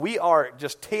We are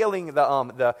just tailing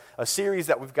a series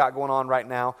that we've got going on right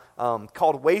now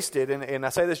called Wasted, and I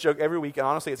say this joke every week, and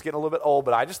honestly, it's getting a little bit old,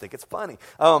 but I just think it's funny.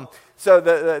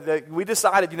 So we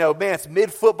decided, man, it's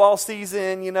mid-football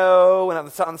season, and on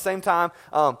the same time,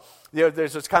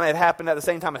 there's just kind of, it happened at the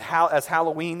same time as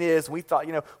Halloween is. We thought,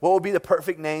 what would be the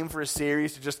perfect name for a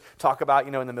series to just talk about,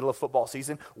 in the middle of football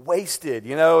season? Wasted,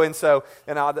 and so,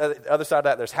 and on the other side of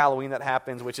that, there's Halloween that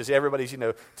happens, which is everybody's,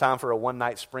 time for a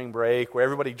one-night spring break where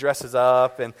everybody dresses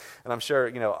up, and I'm sure,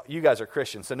 you guys are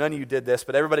Christians, so none of you did this,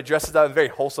 but everybody dresses up in very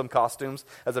wholesome costumes,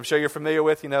 as I'm sure you're familiar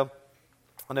with,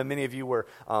 I know many of you were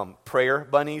prayer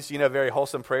bunnies, very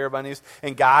wholesome prayer bunnies.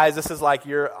 And guys, this is like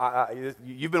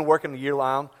you've been working a year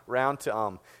round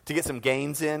to get some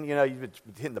gains in. You've been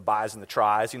hitting the buys and the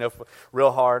tries,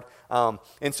 real hard.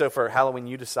 And so for Halloween,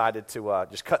 you decided to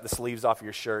just cut the sleeves off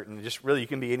your shirt, and just really you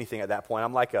can be anything at that point.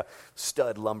 I'm like a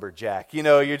stud lumberjack.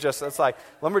 It's like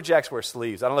lumberjacks wear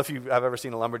sleeves. I don't know if you have ever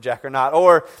seen a lumberjack or not.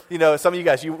 Or some of you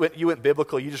guys, you went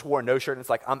biblical. You just wore no shirt, and it's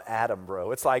like, I'm Adam,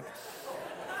 bro. It's like.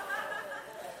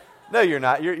 No, you're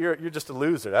not. You're just a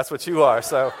loser. That's what you are.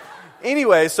 So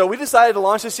anyway, so we decided to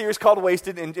launch a series called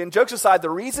Wasted. And jokes aside, the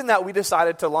reason that we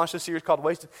decided to launch a series called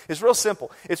Wasted is real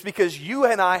simple. It's because you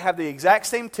and I have the exact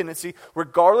same tendency,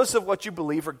 regardless of what you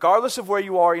believe, regardless of where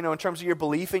you are, in terms of your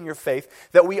belief and your faith,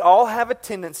 that we all have a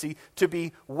tendency to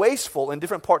be wasteful in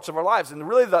different parts of our lives. And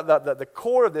really the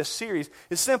core of this series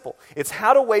is simple. It's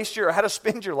how to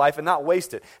spend your life and not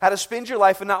waste it. How to spend your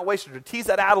life and not waste it. To tease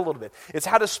that out a little bit. It's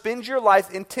how to spend your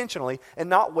life intentionally and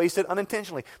not waste it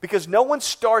unintentionally. Because no one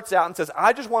starts out and says,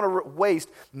 I just want to waste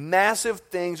massive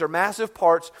things or massive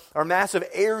parts or massive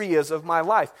areas of my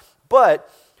life.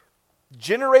 But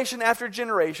generation after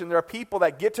generation, there are people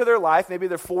that get to their life, maybe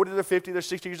they're 40, they're 50, they're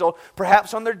 60 years old,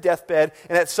 perhaps on their deathbed,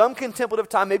 and at some contemplative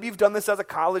time, maybe you've done this as a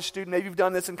college student, maybe you've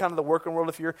done this in kind of the working world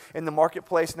if you're in the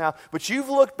marketplace now, but you've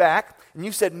looked back and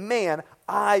you said, man,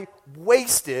 I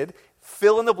wasted,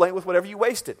 fill in the blank with whatever you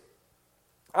wasted.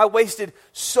 I wasted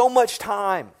so much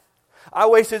time. I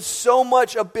wasted so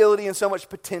much ability and so much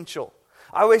potential.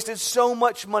 I wasted so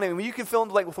much money. I mean, you can fill in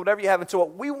the blank with whatever you have. And so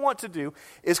what we want to do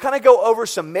is kind of go over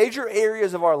some major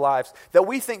areas of our lives that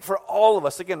we think for all of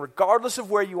us, again, regardless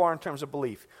of where you are in terms of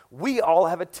belief, we all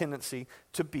have a tendency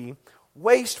to be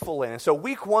wasteful in. And so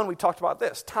week one, we talked about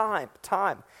this, time.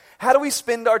 How do we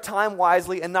spend our time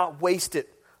wisely and not waste it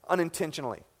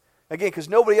unintentionally? Again, because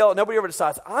nobody ever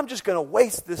decides, I'm just going to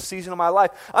waste this season of my life.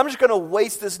 I'm just going to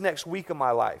waste this next week of my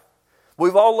life.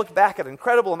 We've all looked back at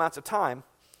incredible amounts of time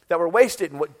that were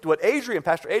wasted. And what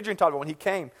Pastor Adrian talked about when he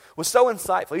came was so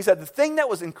insightful. He said the thing that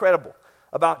was incredible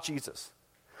about Jesus,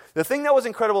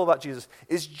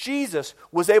 is Jesus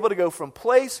was able to go from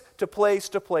place to place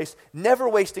to place, never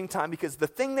wasting time, because the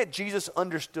thing that Jesus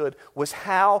understood was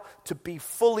how to be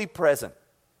fully present.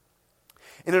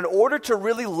 And in order to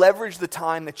really leverage the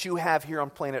time that you have here on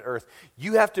planet Earth,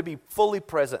 you have to be fully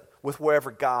present with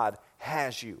wherever God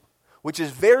has you, which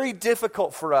is very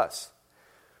difficult for us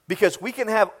because we can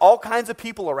have all kinds of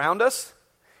people around us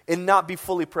and not be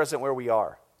fully present where we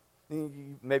are.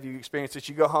 Maybe you experience this.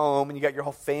 You go home and you got your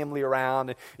whole family around,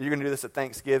 and you're going to do this at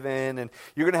Thanksgiving, and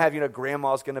you're going to have,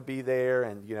 grandma's going to be there,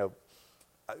 and,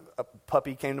 a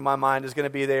puppy came to my mind is going to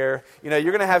be there. You're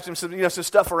going to have some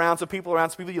stuff around, some people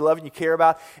you love and you care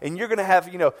about, and you're going to have,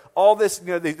 all this,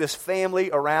 this family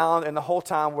around, and the whole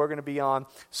time we're going to be on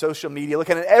social media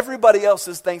looking at everybody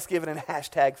else's Thanksgiving and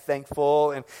hashtag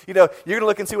thankful, and, you're going to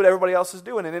look and see what everybody else is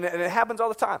doing, and it happens all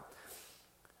the time.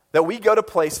 That we go to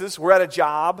places, we're at a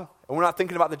job, and we're not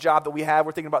thinking about the job that we have,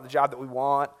 we're thinking about the job that we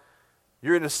want.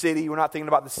 You're in a city, we're not thinking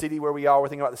about the city where we are, we're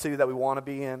thinking about the city that we want to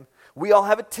be in. We all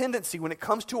have a tendency, when it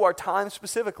comes to our time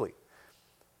specifically,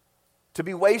 to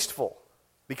be wasteful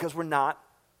because we're not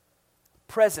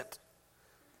present.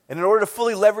 And in order to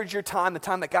fully leverage your time, the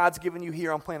time that God's given you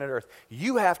here on planet Earth,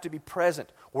 you have to be present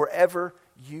wherever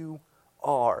you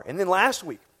are. And then last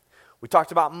week, we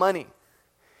talked about money.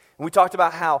 And we talked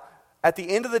about how at the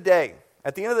end of the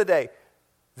day,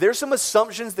 there's some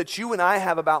assumptions that you and I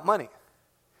have about money.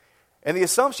 And the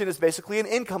assumption is basically an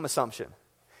income assumption.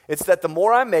 It's that the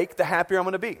more I make, the happier I'm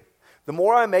going to be. The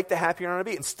more I make, the happier I'm going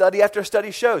to be. And study after study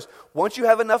shows, once you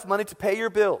have enough money to pay your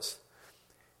bills,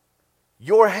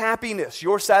 your happiness,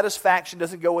 your satisfaction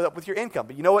doesn't go up with your income.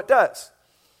 But you know what does?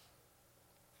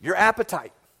 Your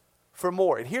appetite for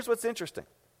more. And here's what's interesting.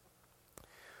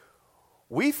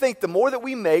 We think the more that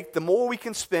we make, the more we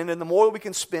can spend, and the more we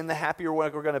can spend, the happier we're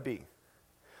going to be.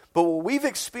 But what we've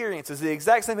experienced is the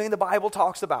exact same thing the Bible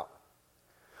talks about,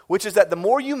 which is that the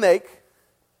more you make,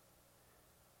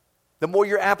 the more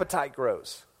your appetite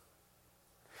grows.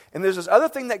 And there's this other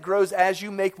thing that grows as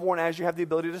you make more and as you have the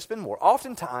ability to spend more.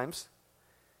 Oftentimes,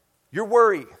 your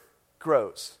worry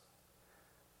grows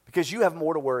because you have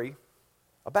more to worry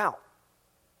about.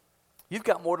 You've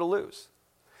got more to lose.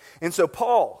 And so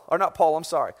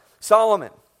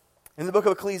Solomon, in the book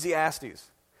of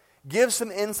Ecclesiastes, gives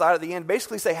some insight at the end,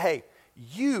 basically say, hey,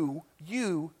 you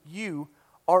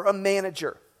are a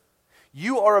manager.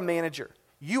 You are a manager.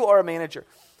 You are a manager.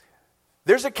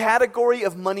 There's a category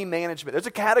of money management. There's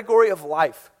a category of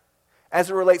life as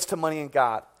it relates to money and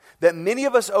God that many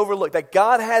of us overlook, that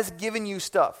God has given you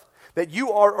stuff, that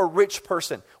you are a rich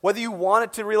person, whether you want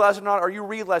it to realize it or not, or you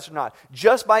realize it or not,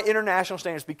 just by international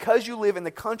standards, because you live in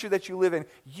the country that you live in,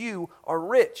 you are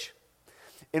rich.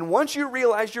 And once you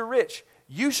realize you're rich,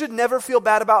 you should never feel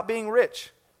bad about being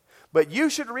rich. But you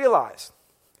should realize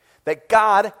that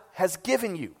God has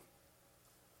given you.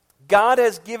 God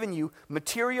has given you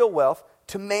material wealth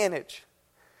to manage.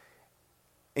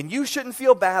 And you shouldn't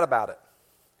feel bad about it.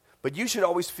 But you should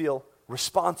always feel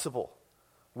responsible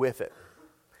with it.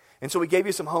 And so we gave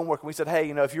you some homework, and we said,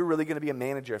 hey, if you're really going to be a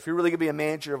manager, if you're really going to be a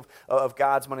manager of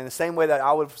God's money, in the same way that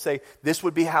I would say, this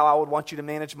would be how I would want you to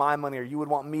manage my money, or you would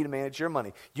want me to manage your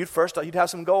money, you'd have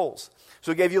some goals.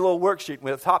 So we gave you a little worksheet, and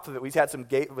at the top of it, we had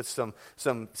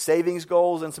some savings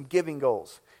goals and some giving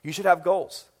goals. You should have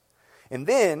goals. And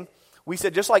then we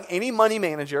said, just like any money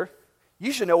manager,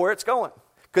 you should know where it's going.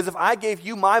 Because if I gave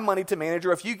you my money to manage,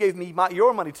 or if you gave me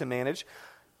your money to manage,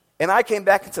 and I came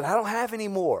back and said, I don't have any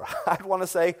more, I'd want to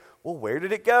say, well, where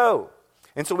did it go?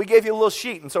 And so we gave you a little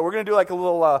sheet. And so we're going to do like a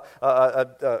little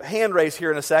hand raise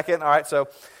here in a second. All right, so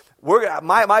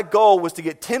my goal was to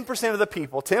get 10% of the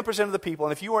people,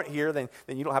 and if you weren't here, then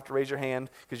you don't have to raise your hand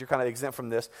because you're kind of exempt from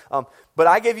this. But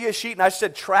I gave you a sheet, and I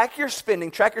said, track your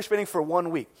spending for 1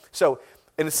 week. So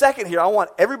in a second here, I want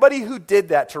everybody who did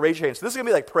that to raise your hand. So this is going to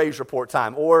be like praise report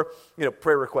time, or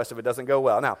prayer request if it doesn't go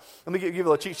well. Now, let me give you a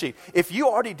little cheat sheet. If you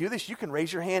already do this, you can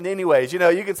raise your hand anyways. You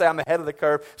can say, I'm ahead of the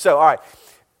curve. So, all right,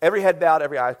 every head bowed,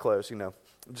 every eye closed, I'm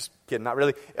just kidding, not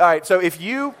really. All right, so if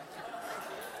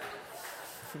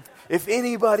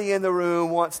anybody in the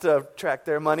room wants to track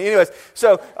their money. Anyways,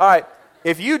 so, all right,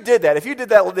 if you did that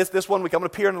this 1 week, I'm going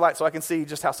to peer in the light so I can see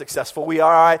just how successful we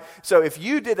are, all right? So if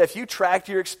you did that, if you tracked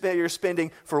your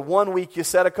spending for 1 week, you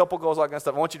set a couple goals, all that kind of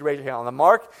stuff, I want you to raise your hand. On the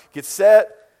mark, get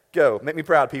set, go. Make me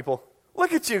proud, people.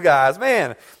 Look at you guys,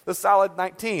 man. The solid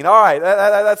 19. All right,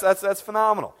 that's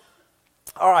phenomenal.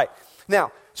 All right,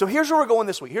 now, so here's where we're going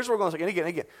this week. And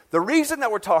again. The reason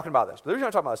that we're talking about this,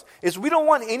 is we don't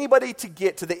want anybody to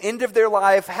get to the end of their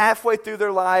life, halfway through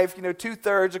their life,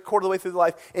 2/3, a quarter of the way through their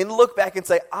life, and look back and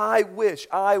say, I wish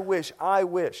I would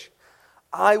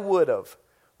have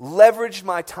leveraged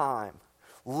my time,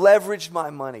 leveraged my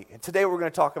money. And today what we're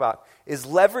going to talk about is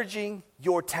leveraging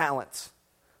your talents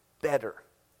better.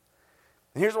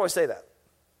 And here's why I say that.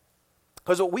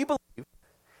 Because what we believe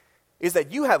is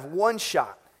that you have one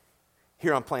shot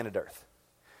here on planet Earth.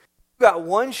 You've got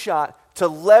one shot to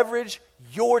leverage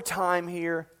your time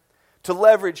here, to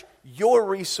leverage your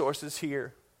resources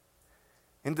here,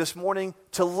 and this morning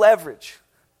to leverage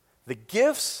the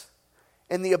gifts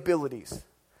and the abilities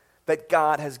that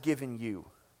God has given you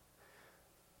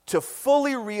to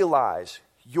fully realize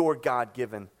your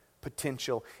God-given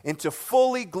potential and to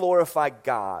fully glorify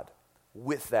God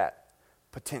with that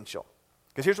potential.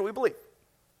 Because here's what we believe.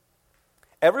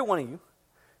 Every one of you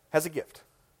has a gift.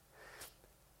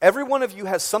 Every one of you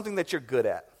has something that you're good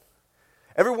at.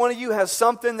 Every one of you has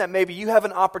something that maybe you have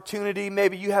an opportunity,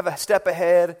 maybe you have a step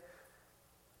ahead,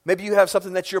 maybe you have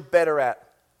something that you're better at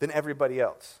than everybody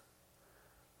else.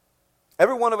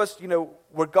 Every one of us,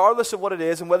 regardless of what it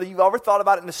is, and whether you've ever thought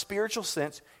about it in a spiritual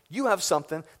sense, you have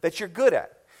something that you're good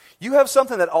at. You have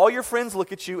something that all your friends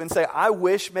look at you and say, I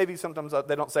wish. Maybe sometimes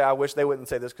they don't say I wish. They wouldn't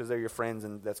say this because they're your friends,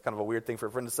 and that's kind of a weird thing for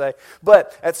a friend to say.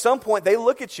 But at some point, they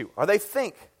look at you, or they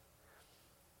think,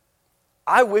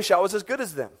 I wish I was as good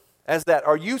as them, as that.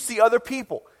 Or you see other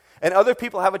people, and other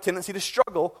people have a tendency to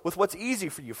struggle with what's easy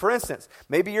for you. For instance,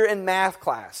 maybe you're in math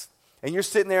class, and you're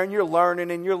sitting there and you're learning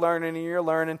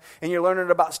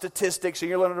about statistics, and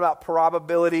you're learning about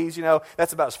probabilities.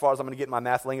 That's about as far as I'm going to get in my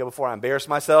math lingo before I embarrass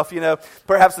myself.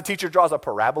 Perhaps the teacher draws a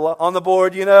parabola on the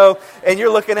board, and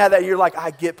you're looking at that, and you're like, I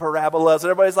get parabolas,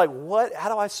 and everybody's like, what? How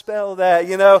do I spell that?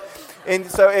 And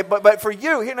so, but for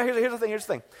you, here's the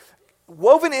thing.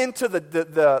 woven into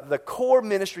the core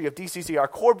ministry of DCC, our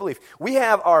core belief. We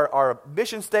have our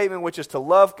mission statement, which is to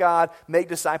love God, make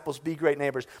disciples, be great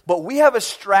neighbors. But we have a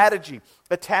strategy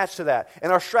attached to that.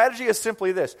 And our strategy is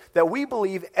simply this, that we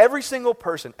believe every single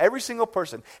person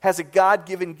has a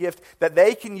God-given gift that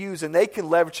they can use and they can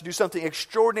leverage to do something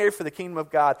extraordinary for the kingdom of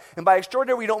God. And by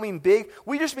extraordinary, we don't mean big.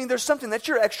 We just mean there's something that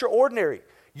you're extraordinary.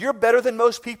 You're better than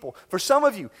most people. For some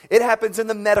of you, it happens in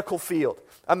the medical field.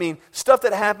 I mean, stuff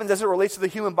that happens as it relates to the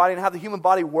human body and how the human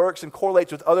body works and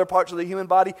correlates with other parts of the human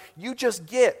body, you just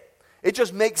get. It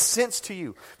just makes sense to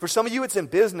you. For some of you, it's in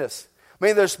business.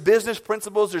 Man, there's business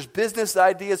principles, there's business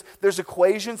ideas, there's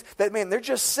equations that, man, they're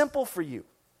just simple for you.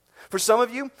 For some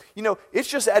of you, it's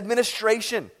just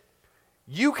administration.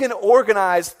 You can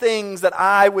organize things that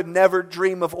I would never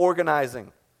dream of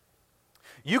organizing.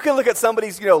 You can look at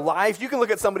somebody's, life. You can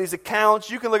look at somebody's accounts.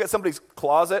 You can look at somebody's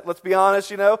closet, let's be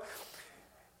honest,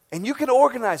 And you can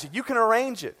organize it. You can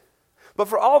arrange it. But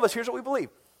for all of us, here's what we believe.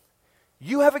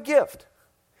 You have a gift.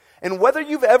 And whether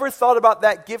you've ever thought about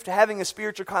that gift having a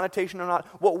spiritual connotation or not,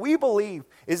 what we believe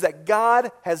is that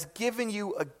God has given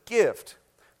you a gift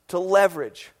to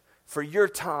leverage for your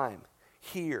time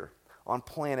here on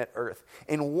planet Earth.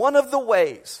 And one of the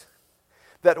ways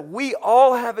that we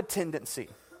all have a tendency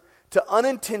to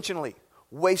unintentionally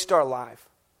waste our life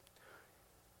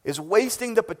is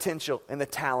wasting the potential and the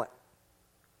talent,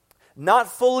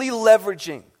 not fully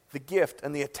leveraging the gift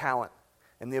and the talent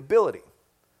and the ability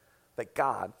that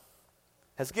God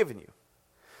has given you.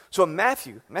 So in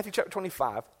Matthew chapter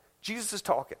 25, Jesus is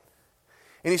talking,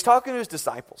 and he's talking to his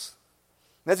disciples.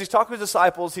 And as he's talking to his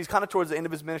disciples, he's kind of towards the end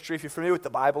of his ministry. If you're familiar with the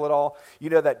Bible at all, you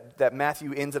know that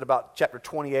Matthew ends at about chapter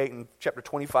 28 and chapter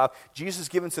 25. Jesus is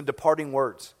giving some departing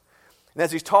words. And as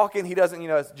he's talking, he doesn't,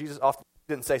 Jesus often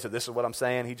didn't say, so this is what I'm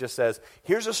saying. He just says,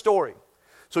 here's a story.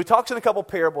 So he talks in a couple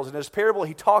parables. In this parable,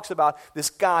 he talks about this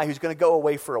guy who's going to go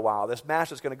away for a while, this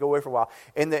master that's going to go away for a while.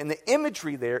 And the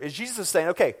imagery there is Jesus is saying,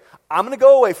 okay, I'm going to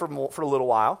go away for a little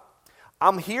while.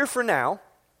 I'm here for now,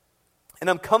 and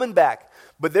I'm coming back.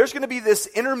 But there's going to be this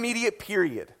intermediate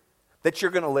period that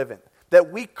you're going to live in,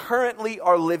 that we currently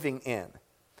are living in.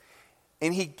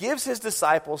 And he gives his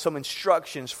disciples some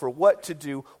instructions for what to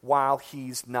do while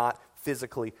he's not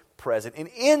physically present. And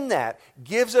in that,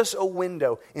 gives us a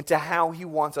window into how he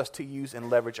wants us to use and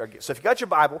leverage our gifts. So if you got your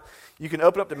Bible, you can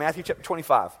open up to Matthew chapter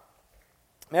 25.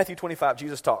 Matthew 25,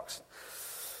 Jesus talks.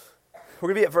 We're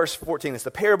going to be at verse 14. It's the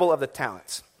parable of the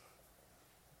talents.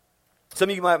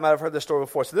 Some of you might have heard this story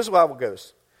before. So this is how it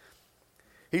goes.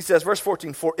 He says, verse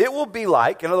 14, for it will be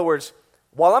like, in other words,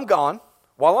 while I'm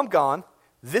gone,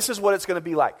 this is what it's going to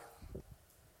be like.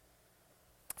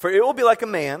 For it will be like a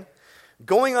man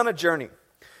going on a journey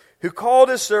who called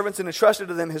his servants and entrusted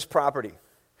to them his property.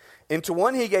 And to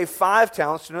one he gave 5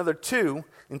 talents, to another 2,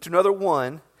 and to another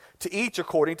 1, to each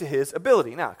according to his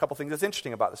ability. Now, a couple things that's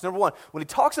interesting about this. Number one, when he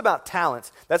talks about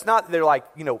talents, that's not they're like,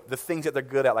 the things that they're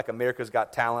good at, like America's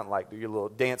Got Talent, like do your little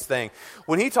dance thing.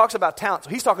 When he talks about talent, so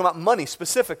he's talking about money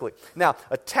specifically. Now,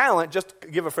 a talent, just to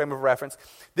give a frame of reference,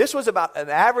 this was about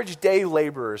an average day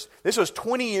laborer's. This was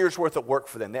 20 years worth of work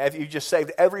for them. If you just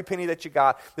saved every penny that you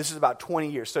got, this is about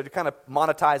 20 years. So to kind of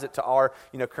monetize it to our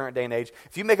current day and age,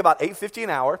 if you make about $8.50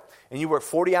 an hour and you work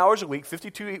 40 hours a week,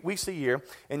 52 weeks a year,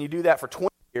 and you do that for 20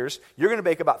 years, you're going to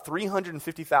make about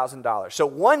 $350,000. So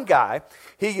one guy,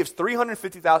 he gives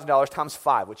 $350,000 times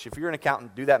 5, which if you're an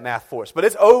accountant, do that math for us. But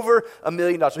it's over $1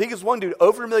 million. So he gives one dude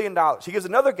over $1 million. He gives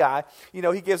another guy,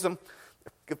 he gives him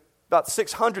about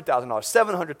 $600,000,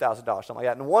 $700,000, something like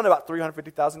that. And one about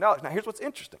 $350,000. Now here's what's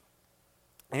interesting.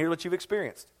 And here's what you've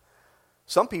experienced.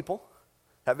 Some people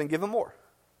have been given more.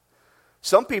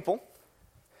 Some people,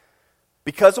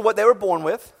 because of what they were born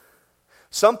with.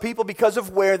 Some people because of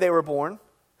where they were born.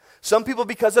 Some people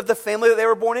because of the family that they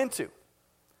were born into.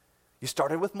 You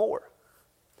started with more.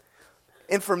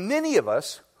 And for many of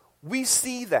us, we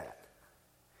see that.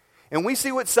 And we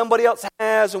see what somebody else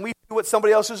has, and we see what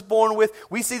somebody else is born with.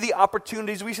 We see the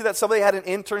opportunities. We see that somebody had an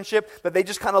internship that they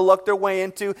just kind of lucked their way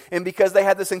into, and because they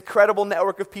had this incredible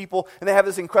network of people, and they have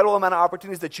this incredible amount of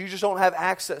opportunities that you just don't have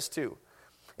access to.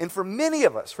 And for many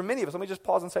of us, let me just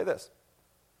pause and say this.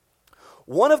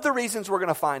 One of the reasons we're going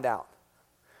to find out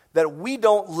that we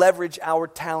don't leverage our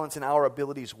talents and our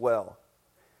abilities well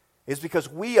is because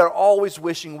we are always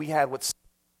wishing we had what's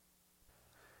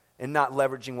and not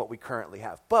leveraging what we currently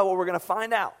have. But what we're going to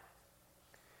find out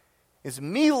is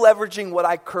me leveraging what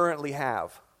I currently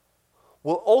have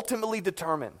will ultimately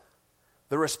determine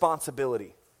the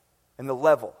responsibility and the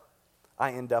level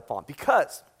I end up on,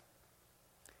 because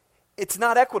it's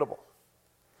not equitable.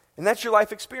 And that's your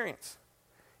life experience.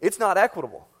 It's not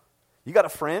equitable. You got a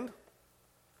friend,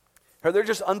 or they're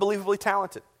just unbelievably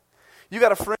talented. You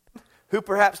got a friend who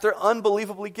perhaps they're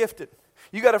unbelievably gifted.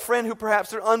 You got a friend who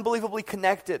perhaps they're unbelievably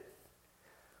connected.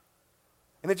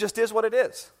 And it just is what it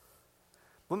is.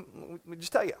 Let me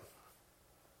just tell you.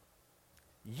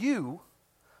 You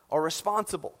are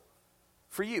responsible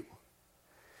for you.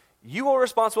 You are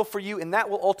responsible for you, and that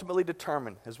will ultimately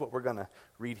determine, is what we're going to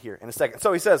read here in a second.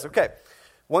 So he says, okay,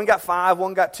 one got 5,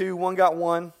 one got 2, one got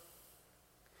 1.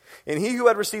 And he who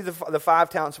had received the 5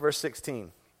 talents, verse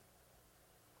 16,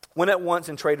 went at once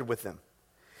and traded with them.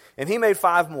 And he made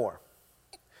 5 more.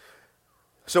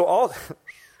 So all,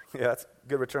 yeah, that's a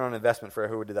good return on investment for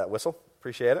whoever did that whistle.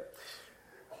 Appreciate it.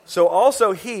 So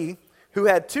also he who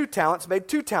had 2 talents made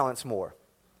 2 talents more.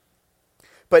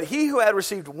 But he who had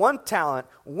received 1 talent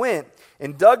went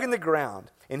and dug in the ground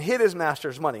and hid his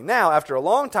master's money. Now, after a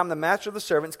long time, the master of the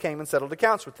servants came and settled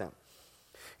accounts with them.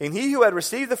 And he who had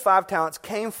received the 5 talents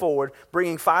came forward,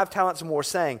 bringing 5 talents more,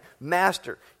 saying,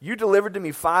 Master, you delivered to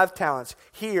me 5 talents.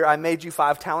 Here I made you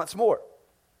 5 talents more.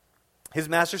 His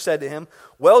master said to him,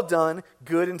 Well done,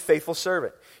 good and faithful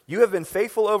servant. You have been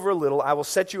faithful over a little. I will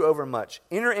set you over much.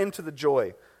 Enter into the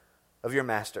joy of your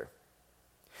master.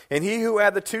 And he who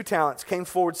had the 2 talents came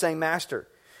forward, saying, Master,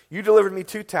 you delivered me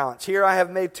 2 talents. Here I have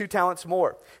made 2 talents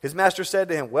more. His master said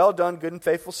to him, Well done, good and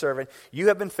faithful servant. You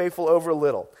have been faithful over a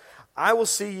little. I will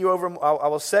set you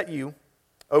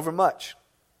over much.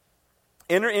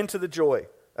 Enter into the joy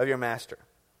of your master.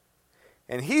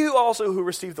 And he who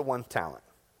received the 1 talent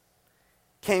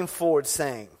came forward,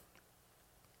 saying,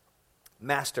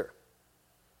 Master,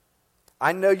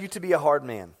 I know you to be a hard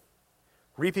man,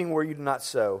 reaping where you do not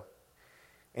sow,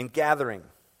 and gathering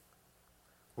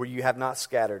where you have not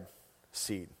scattered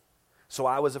seed. So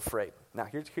I was afraid. Now,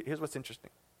 here's what's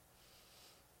interesting.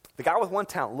 The guy with 1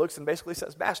 talent looks and basically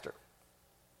says, Master,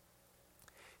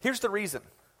 here's the reason.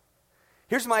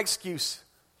 Here's my excuse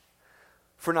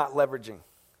for not leveraging.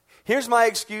 Here's my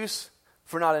excuse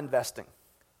for not investing.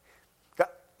 God,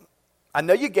 I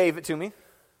know you gave it to me,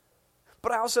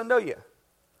 but I also know you.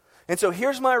 And so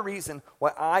here's my reason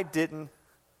why I didn't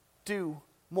do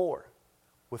more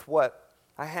with what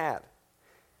I had.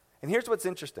 And here's what's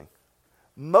interesting.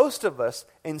 Most of us,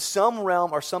 in some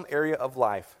realm or some area of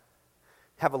life,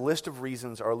 have a list of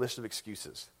reasons or a list of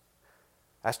excuses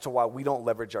as to why we don't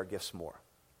leverage our gifts more.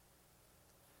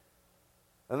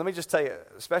 And let me just tell you,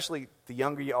 especially the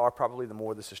younger you are, probably the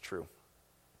more this is true.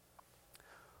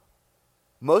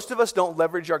 Most of us don't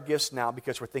leverage our gifts now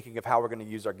because we're thinking of how we're going to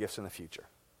use our gifts in the future.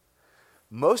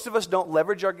 Most of us don't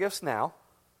leverage our gifts now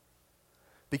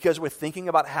because we're thinking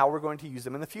about how we're going to use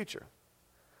them in the future.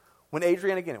 When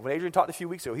Adrian talked a few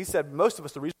weeks ago, he said most of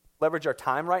us, the reason we leverage our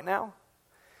time right now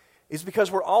is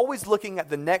because we're always looking at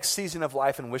the next season of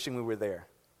life and wishing we were there.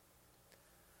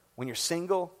 When you're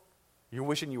single, you're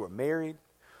wishing you were married.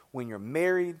 When you're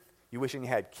married, you're wishing you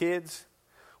had kids.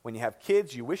 When you have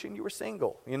kids, you're wishing you were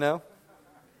single, you know?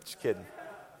 Just kidding.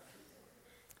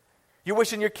 You're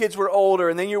wishing your kids were older,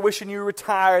 and then you're wishing you were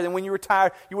retired, and when you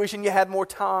retire, you're wishing you had more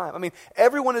time. I mean,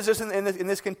 everyone is just in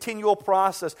this continual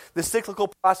process, this cyclical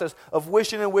process of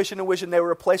wishing and wishing and wishing they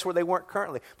were a place where they weren't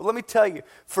currently. But let me tell you,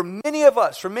 for many of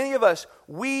us,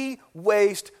 we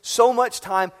waste so much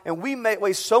time, and we may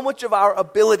waste so much of our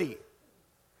ability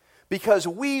because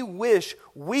we wish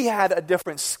we had a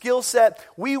different skill set.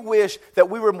 We wish that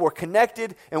we were more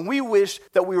connected, and we wish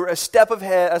that we were a step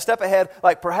ahead,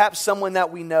 like perhaps someone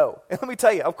that we know. And let me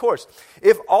tell you, of course,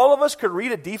 if all of us could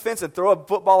read a defense and throw a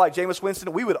football like Jameis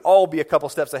Winston, we would all be a couple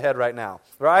steps ahead right now,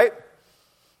 right?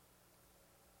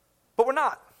 But we're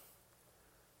not.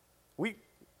 We're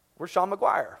Sean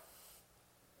McGuire.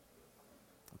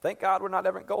 Thank God we're not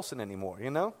Everett Golson anymore,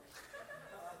 you know?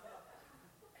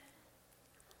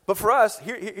 But for us,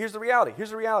 here's the reality.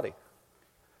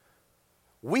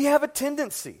 We have a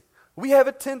tendency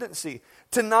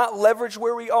to not leverage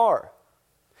where we are.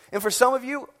 And for some of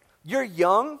you, you're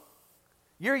young,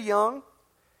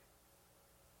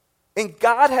 and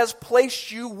God has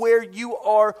placed you where you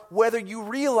are, whether you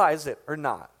realize it or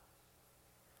not.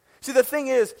 See, the thing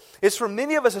is for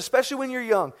many of us, especially when you're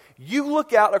young, you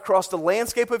look out across the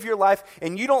landscape of your life,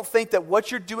 and you don't think that what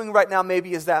you're doing right now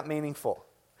maybe is that meaningful.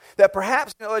 That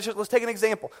perhaps, let's take an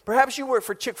example. Perhaps you work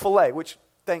for Chick-fil-A, which,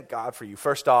 thank God for you,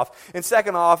 first off. And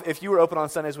second off, if you were open on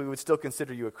Sundays, we would still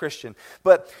consider you a Christian.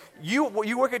 But you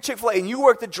work at Chick-fil-A, and you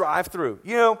work the drive-thru,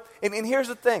 you know. And here's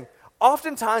the thing.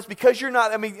 Oftentimes, because you're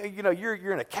not,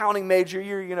 you're an accounting major,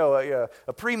 you're,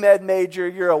 a pre-med major,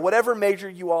 you're a whatever major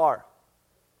you are.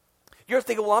 You're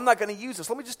thinking, well, I'm not going to use this.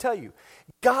 Let me just tell you.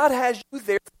 God has you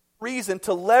there reason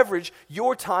to leverage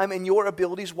your time and your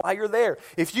abilities while you're there.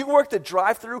 If you work the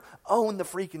drive-thru, own the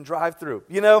freaking drive-thru.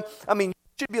 You know,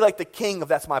 should be like the king of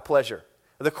That's My Pleasure.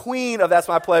 The queen of That's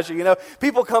My Pleasure, you know.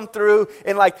 People come through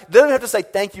and like, they don't have to say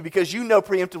thank you because you know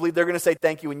preemptively they're going to say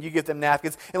thank you when you give them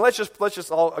napkins. And let's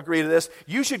just all agree to this.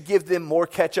 You should give them more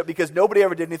ketchup because nobody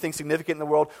ever did anything significant in the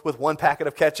world with one packet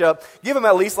of ketchup. Give them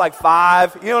at least like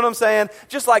 5. You know what I'm saying?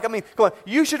 Just like, I mean, come on.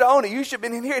 You should own it. You should,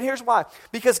 and here's why.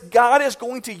 Because God is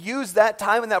going to use that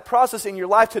time and that process in your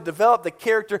life to develop the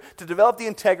character, to develop the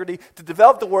integrity, to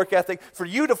develop the work ethic, for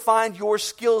you to find your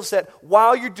skill set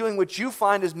while you're doing what you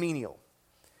find is menial.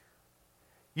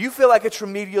 You feel like it's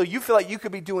remedial. You feel like you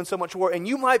could be doing so much more, and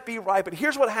you might be right, but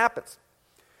here's what happens.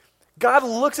 God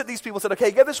looks at these people and said, okay,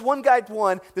 you got this one guy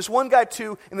 1, this one guy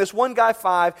 2, and this one guy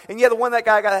 5, and yeah, the one that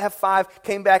guy got to have 5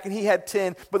 came back and he had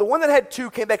 10, but the one that had 2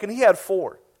 came back and he had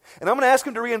 4. And I'm going to ask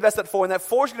him to reinvest that 4, and that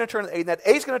 4 is going to turn into 8, and that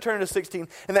 8 is going to turn into 16,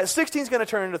 and that 16 is going to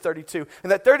turn into 32,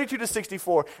 and that 32 to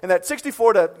 64, and that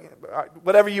 64 to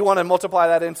whatever you want to multiply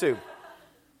that into.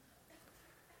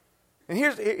 And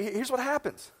here's what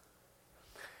happens.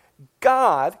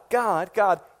 God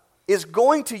is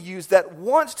going to use that,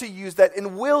 wants to use that,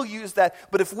 and will use that.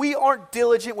 But if we aren't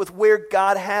diligent with where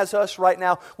God has us right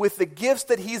now, with the gifts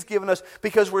that He's given us,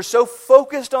 because we're so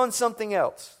focused on something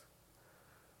else,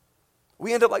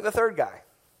 we end up like the third guy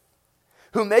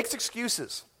who makes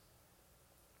excuses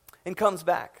and comes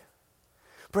back.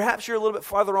 Perhaps you're a little bit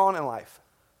farther on in life.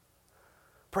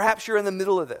 Perhaps you're in the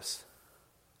middle of this.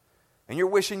 And you're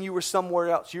wishing you were somewhere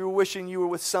else. You were wishing you were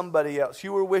with somebody else.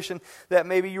 You were wishing that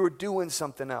maybe you were doing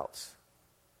something else.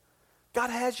 God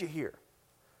has you here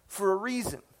for a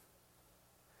reason.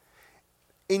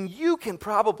 And you can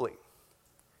probably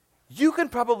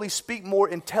speak more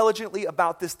intelligently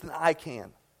about this than I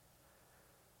can.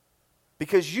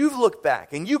 Because you've looked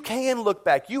back, and you can look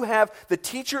back. You have the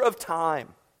teacher of time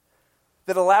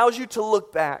that allows you to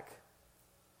look back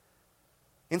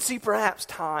and see perhaps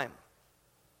time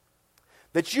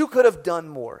that you could have done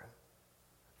more,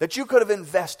 that you could have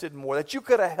invested more, that you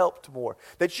could have helped more,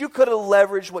 that you could have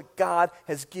leveraged what God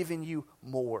has given you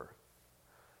more.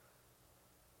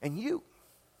 And you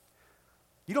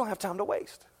don't have time to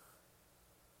waste.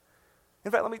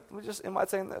 In fact, let me just end by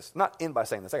saying this. Not end by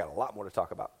saying this. I got a lot more to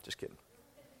talk about. Just kidding.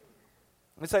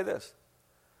 Let me say this.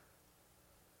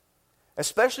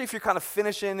 Especially if you're kind of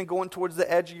finishing and going towards the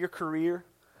edge of your career,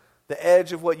 the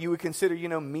edge of what you would consider,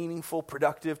 meaningful,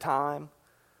 productive time.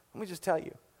 Let me just tell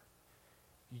you,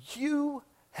 you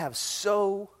have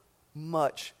so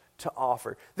much to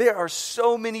offer. There are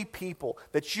so many people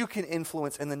that you can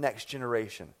influence in the next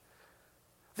generation.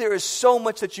 There is so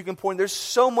much that you can pour in. There's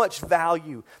so much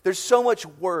value. There's so much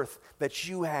worth that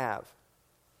you have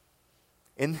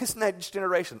in this next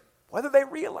generation, whether they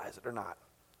realize it or not,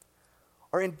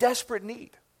 are in desperate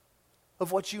need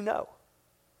of what you know.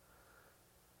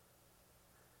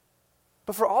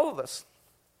 But for all of us,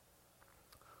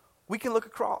 we can look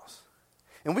across,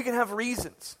 and we can have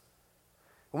reasons,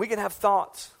 and we can have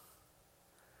thoughts.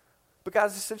 But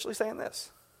God's essentially saying this.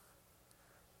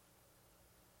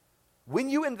 When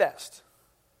you invest,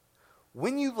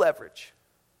 when you leverage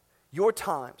your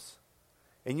times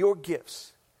and your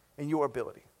gifts and your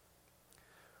ability,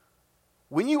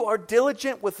 when you are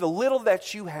diligent with the little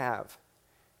that you have,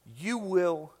 you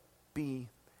will be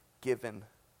given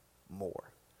more.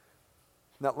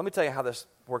 Now, let me tell you how this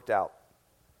worked out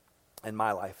in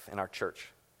my life, in our church.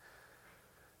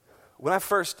 When I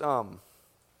first got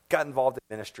involved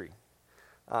in ministry,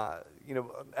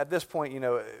 at this point,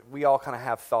 we all kind of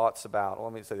have thoughts about,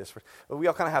 let me say this first. We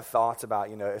all kind of have thoughts about,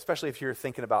 especially if you're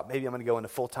thinking about maybe I'm going to go into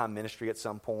full-time ministry at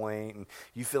some point, and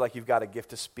you feel like you've got a gift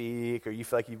to speak, or you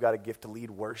feel like you've got a gift to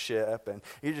lead worship, and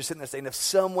you're just sitting there saying, if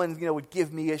someone, would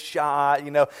give me a shot,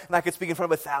 and I could speak in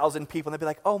front of 1,000 people, and they'd be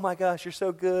like, oh my gosh, you're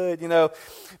so good,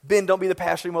 Ben, don't be the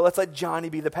pastor anymore. Let's let Johnny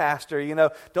be the pastor,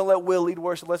 Don't let Will lead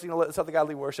worship. Let's, let this other guy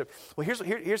lead worship. Well,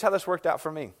 here's how this worked out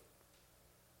for me.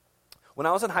 When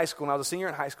I was in high school, when I was a senior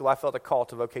in high school, I felt a call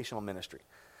to vocational ministry.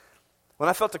 When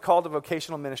I felt a call to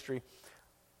vocational ministry,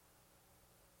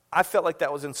 I felt like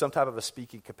that was in some type of a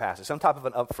speaking capacity, some type of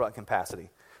an upfront capacity.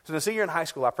 So as a senior in high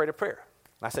school, I prayed a prayer.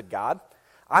 And I said, God,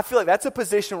 I feel like that's a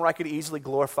position where I could easily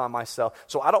glorify myself.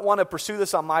 So I don't want to pursue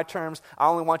this on my terms. I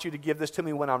only want you to give this to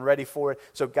me when I'm ready for it.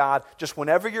 So God, just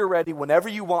whenever you're ready, whenever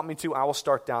you want me to, I will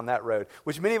start down that road.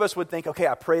 Which many of us would think, okay,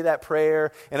 I pray that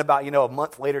prayer, and about, a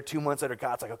month later, 2 months later,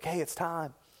 God's like, okay, it's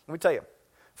time. Let me tell you,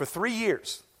 for 3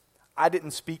 years, I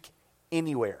didn't speak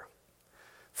anywhere.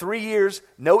 3 years,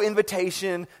 no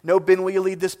invitation, no Ben, will you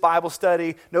lead this Bible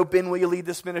study? No Ben, will you lead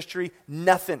this ministry?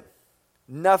 Nothing.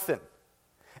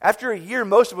 After a year,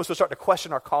 most of us would start to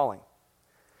question our calling.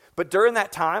 But during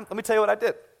that time, let me tell you what I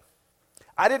did.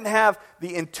 I didn't have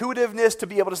the intuitiveness to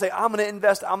be able to say, I'm going to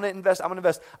invest, I'm going to invest, I'm going to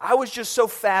invest. I was just so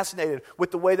fascinated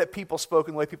with the way that people spoke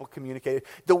and the way people communicated.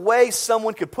 The way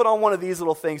someone could put on one of these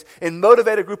little things and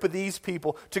motivate a group of these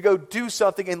people to go do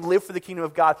something and live for the kingdom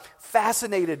of God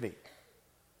fascinated me.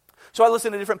 So I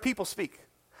listened to different people speak.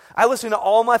 I listened to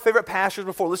all my favorite pastors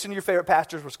before. Listening to your favorite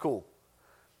pastors was cool.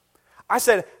 I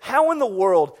said, how in the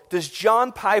world does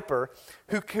John Piper,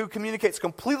 who communicates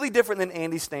completely different than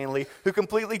Andy Stanley, who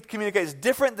completely communicates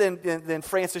different than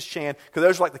Francis Chan, because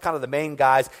those are like the kind of the main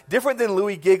guys, different than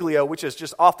Louis Giglio, which is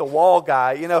just off the wall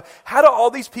guy, how do all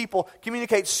these people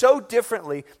communicate so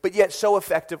differently, but yet so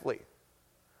effectively?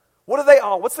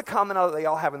 What's the commonality they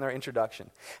all have in their introduction?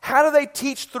 How do they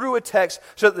teach through a text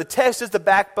so that the text is the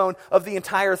backbone of the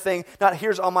entire thing, not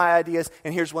here's all my ideas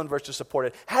and here's one verse to support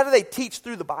it? How do they teach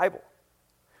through the Bible?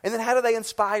 And then how do they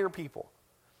inspire people?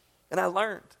 And I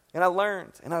learned, and I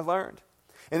learned, and I learned.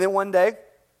 And then one day,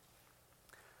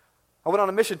 I went on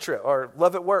a mission trip, or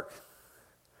Love at Work.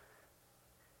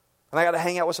 And I got to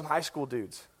hang out with some high school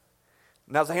dudes.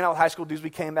 And I was hanging out with high school dudes.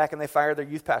 We came back, and they fired their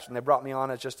youth pastor, and they brought me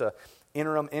on as just an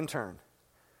interim intern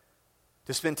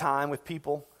to spend time with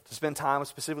people, to spend time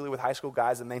specifically with high school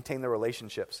guys and maintain their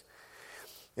relationships.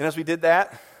 And as we did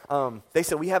that, they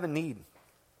said, we have a need.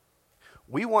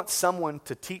 We want someone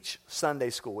to teach Sunday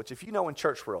school, which if you know in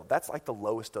church world, that's like the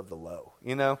lowest of the low,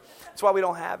 That's why we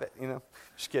don't have it,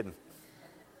 Just kidding.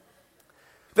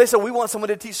 They said, we want someone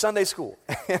to teach Sunday school.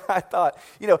 And I thought,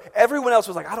 everyone else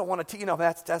was like, I don't want to teach,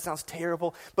 that sounds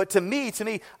terrible. But to me,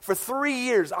 for 3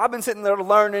 years, I've been sitting there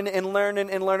learning,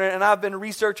 and I've been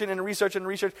researching,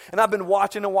 and I've been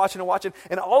watching.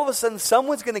 And all of a sudden,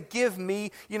 someone's going to give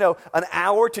me, an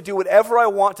hour to do whatever I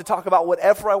want, to talk about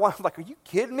whatever I want. I'm like, are you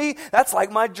kidding me? That's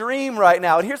like my dream right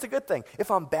now. And here's the good thing.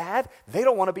 If I'm bad, they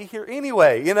don't want to be here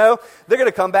anyway, They're going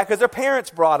to come back because their parents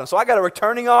brought them. So I got a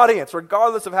returning audience,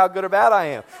 regardless of how good or bad I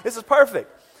am. This is perfect.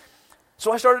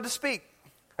 So I started to speak,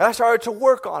 and I started to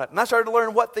work on it, and I started to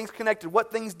learn what things connected,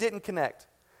 what things didn't connect.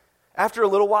 After a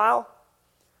little while,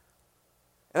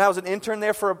 and I was an intern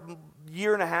there for a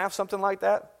year and a half, something like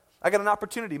that, I got an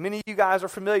opportunity. Many of you guys are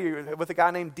familiar with a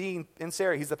guy named Dean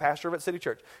Inseri. He's the pastor of at City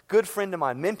Church. Good friend of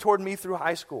mine, mentored me through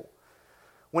high school.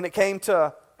 When it came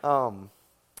to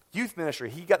youth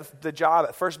ministry, he got the job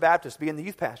at First Baptist being the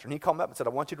youth pastor, and he called me up and said, I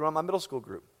want you to run my middle school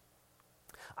group.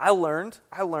 I learned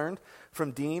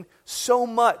from Dean so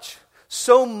much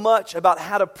about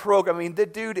how to program. I mean, the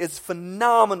dude is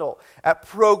phenomenal at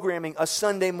programming a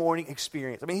Sunday morning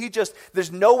experience. I mean,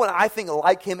 there's no one I think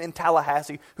like him in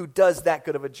Tallahassee who does that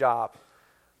good of a job.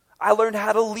 I learned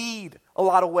how to lead a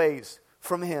lot of ways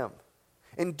from him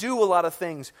and do a lot of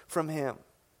things from him.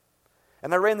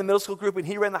 And I ran the middle school group, and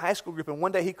he ran the high school group. And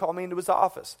one day he called me into his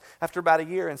office after about a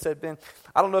year and said, Ben,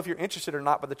 I don't know if you're interested or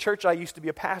not, but the church I used to be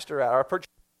a pastor at,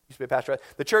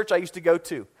 the church I used to go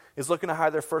to is looking to hire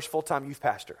their first full-time youth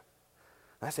pastor.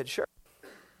 And I said, sure.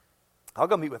 I'll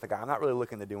go meet with the guy. I'm not really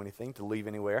looking to do anything, to leave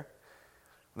anywhere.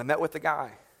 And I met with the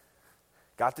guy,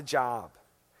 got the job,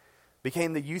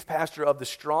 became the youth pastor of the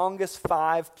strongest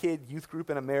 5-kid youth group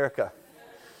in America.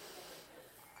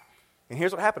 And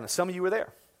here's what happened. Some of you were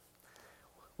there.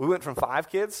 We went from 5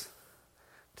 kids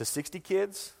to 60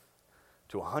 kids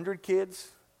to 100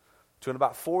 kids to in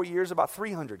about 4 years, about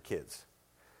 300 kids.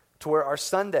 To where our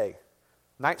Sunday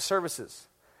night services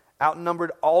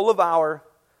outnumbered all of our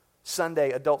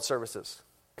Sunday adult services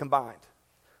combined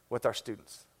with our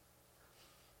students.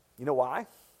 You know why?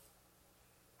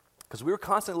 Because we were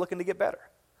constantly looking to get better.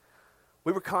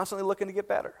 We felt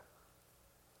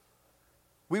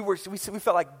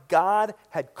like God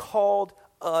had called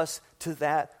us to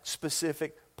that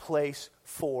specific place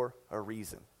for a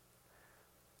reason.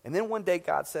 And then one day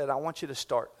God said, I want you to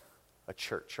start a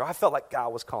church. Or I felt like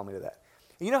God was calling me to that.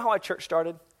 And you know how our church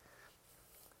started?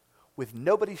 With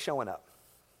nobody showing up.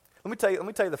 Let me tell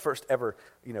you the first ever,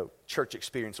 church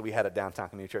experience that we had at Downtown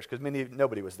Community Church, because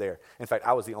nobody was there. In fact,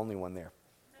 I was the only one there.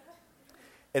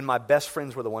 And my best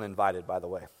friends were the one invited, by the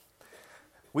way.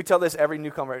 We tell this every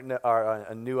newcomer, or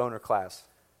a new owner class.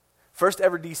 First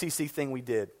ever DCC thing we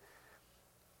did.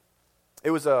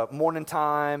 It was a morning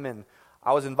time, and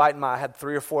I was I had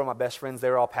 3 or 4 of my best friends. They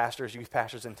were all pastors, youth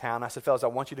pastors in town. I said, fellas, I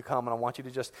want you to come, and I want you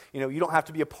to just, you don't have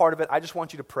to be a part of it. I just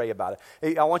want you to pray about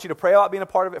it. I want you to pray about being a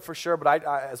part of it for sure, but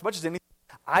I as much as anything,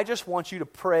 I just want you to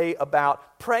pray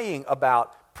about praying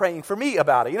for me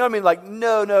about it. You know what I mean? Like,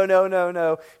 no.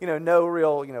 No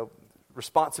real,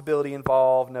 responsibility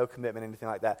involved, no commitment, anything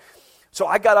like that. So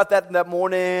I got up that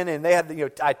morning, and they had,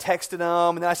 I texted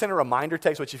them, and then I sent a reminder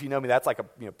text, which if you know me, that's like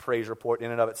a praise report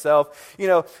in and of itself,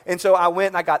 And so I went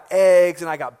and I got eggs, and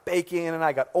I got bacon, and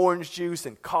I got orange juice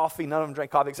and coffee. None of them drank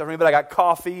coffee except for me, but I got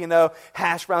coffee,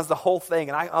 hash browns, the whole thing.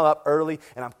 And I'm up early,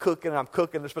 and I'm cooking.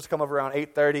 They're supposed to come over around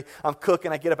 8:30. I'm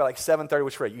cooking. I get up at like 7:30,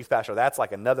 which for a youth pastor, that's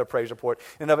like another praise report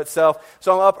in and of itself.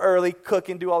 So I'm up early,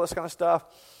 cooking, do all this kind of stuff.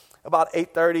 About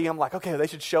 8:30, I'm like, okay, they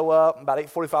should show up. About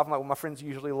 8:45, I'm like, well, my friend's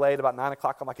usually late. About 9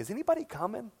 o'clock, I'm like, is anybody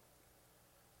coming?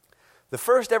 The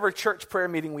first ever church prayer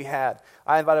meeting we had,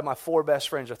 I invited my 3 best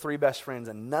friends,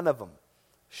 and none of them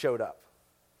showed up.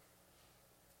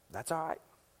 That's all right.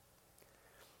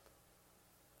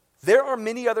 There are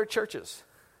many other churches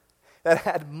that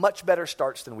had much better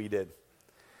starts than we did.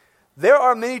 There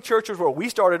are many churches where we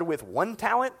started with 1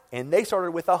 talent, and they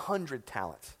started with 100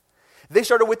 talents. They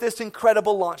started with this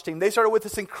incredible launch team. They started with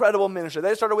this incredible ministry.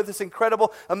 They started with this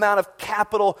incredible amount of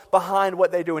capital behind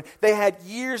what they're doing. They had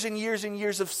years and years and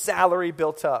years of salary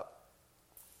built up.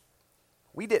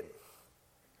 We didn't.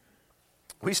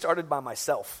 We started by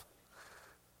myself.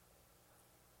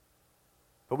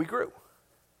 But we grew.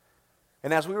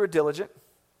 And as we were diligent,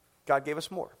 God gave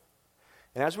us more.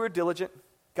 And as we were diligent,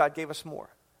 God gave us more.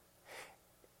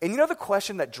 And the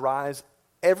question that drives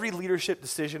every leadership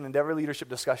decision and every leadership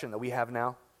discussion that we have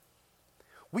now,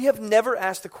 we have never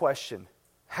asked the question,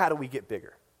 how do we get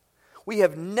bigger? We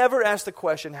have never asked the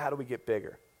question, how do we get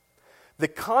bigger? The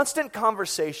constant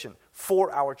conversation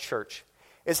for our church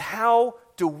is, how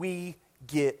do we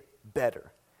get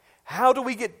better? How do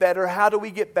we get better? How do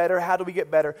we get better? How do we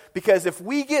get better? Because if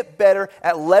we get better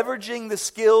at leveraging the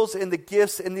skills and the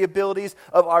gifts and the abilities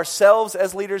of ourselves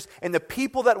as leaders and the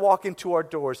people that walk into our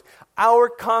doors, our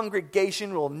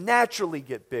congregation will naturally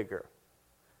get bigger.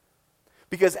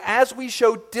 Because as we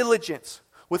show diligence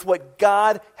with what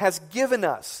God has given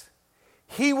us,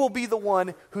 He will be the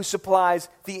one who supplies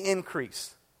the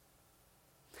increase.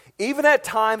 Even at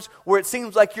times where it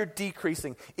seems like you're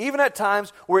decreasing, even at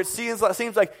times where it seems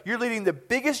like you're leading the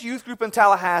biggest youth group in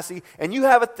Tallahassee, and you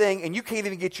have a thing and you can't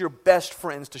even get your best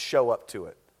friends to show up to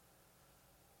it.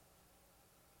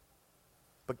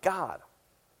 But God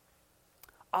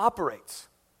operates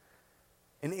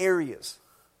in areas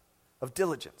of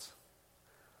diligence.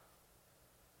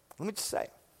 Let me just say,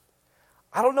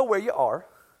 I don't know where you are.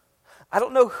 I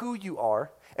don't know who you are.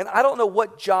 And I don't know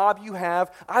what job you have.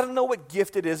 I don't know what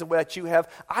gift it is that you have.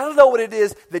 I don't know what it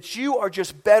is that you are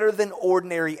just better than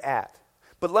ordinary at.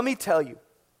 But let me tell you,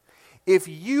 if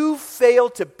you fail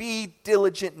to be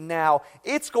diligent now,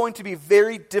 it's going to be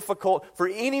very difficult for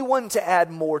anyone to add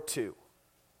more to.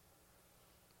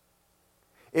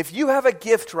 If you have a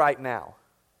gift right now,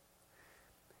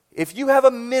 if you have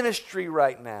a ministry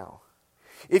right now,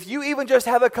 if you even just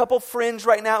have a couple friends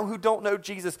right now who don't know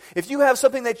Jesus, if you have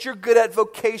something that you're good at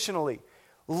vocationally,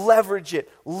 leverage it,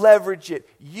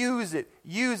 use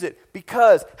it,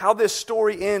 because how this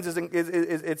story ends is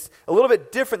it's a little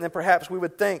bit different than perhaps we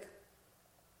would think.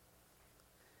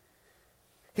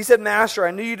 He said, Master,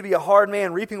 I knew you to be a hard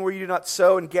man, reaping where you do not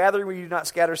sow and gathering where you do not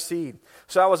scatter seed.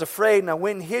 So I was afraid, and I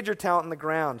went and hid your talent in the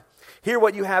ground. Here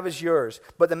what you have is yours.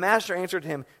 But the master answered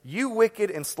him, You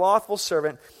wicked and slothful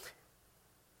servant,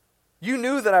 you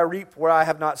knew that I reap where I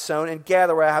have not sown and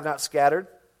gather where I have not scattered.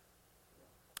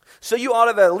 So you ought to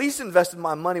have at least invested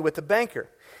my money with the banker.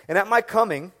 And at my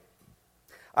coming,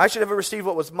 I should have received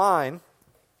what was mine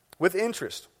with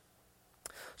interest.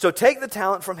 So take the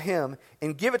talent from him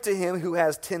and give it to him who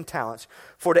has 10 talents.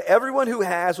 For to everyone who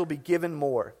has will be given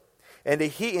more, and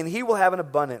he will have an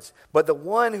abundance. But the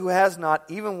one who has not,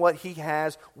 even what he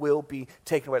has will be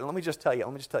taken away. Let me just tell you,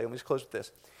 let me just close with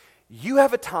this. You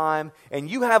have a time, and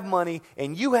you have money,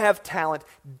 and you have talent.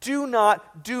 Do not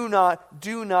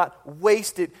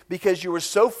waste it because you were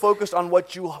so focused on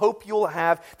what you hope you'll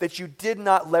have that you did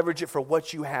not leverage it for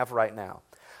what you have right now.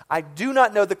 I do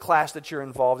not know the class that you're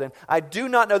involved in. I do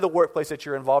not know the workplace that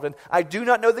you're involved in. I do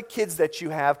not know the kids that you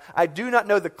have. I do not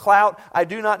know the clout. I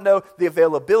do not know the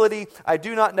availability. I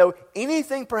do not know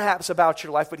anything perhaps about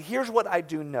your life, but here's what I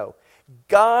do know.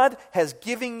 God has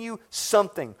given you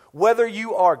something. Whether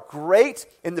you are great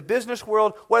in the business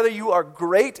world, whether you are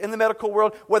great in the medical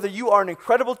world, whether you are an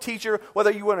incredible teacher,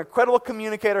 whether you are an incredible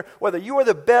communicator, whether you are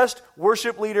the best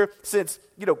worship leader since,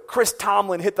 Chris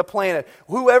Tomlin hit the planet,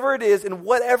 whoever it is and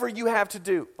whatever you have to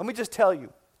do, let me just tell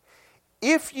you,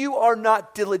 if you are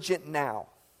not diligent now,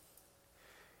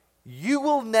 you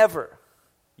will never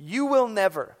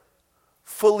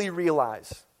fully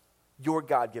realize your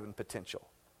God-given potential.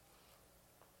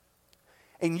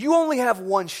 And you only have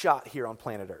one shot here on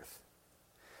planet Earth.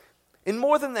 And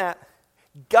more than that,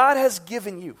 God has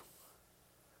given you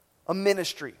a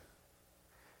ministry,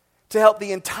 to help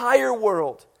the entire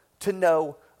world to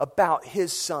know about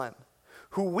his Son,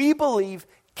 who we believe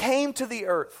came to the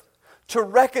earth to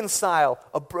reconcile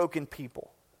a broken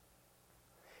people.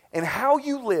 And how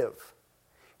you live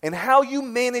and how you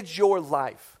manage your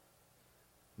life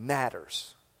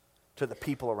matters to the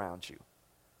people around you,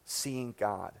 seeing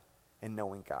God and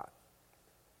knowing God.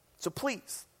 So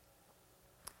please,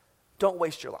 don't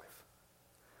waste your life.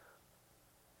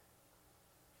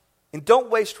 And don't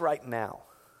waste right now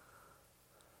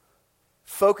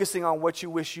focusing on what you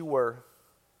wish you were,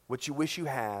 what you wish you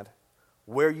had,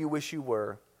 where you wish you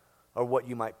were, or what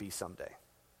you might be someday.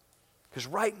 Because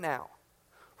right now,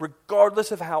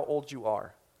 regardless of how old you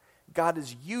are, God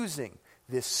is using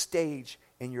this stage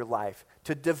in your life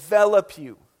to develop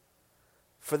you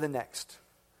for the next,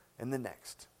 and the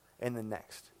next, and the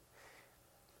next.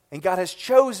 And God has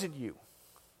chosen you,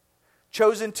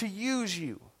 chosen to use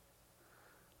you,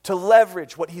 to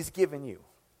leverage what he's given you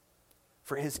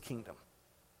for his kingdom.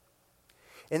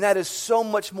 And that is so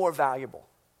much more valuable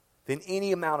than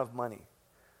any amount of money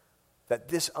that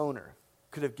this owner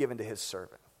could have given to his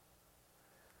servant.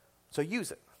 So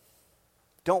use it.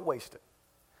 Don't waste it.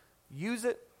 Use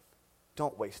it.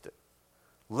 Don't waste it.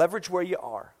 Leverage where you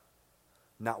are,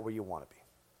 not where you want to be.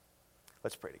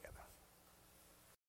 Let's pray together.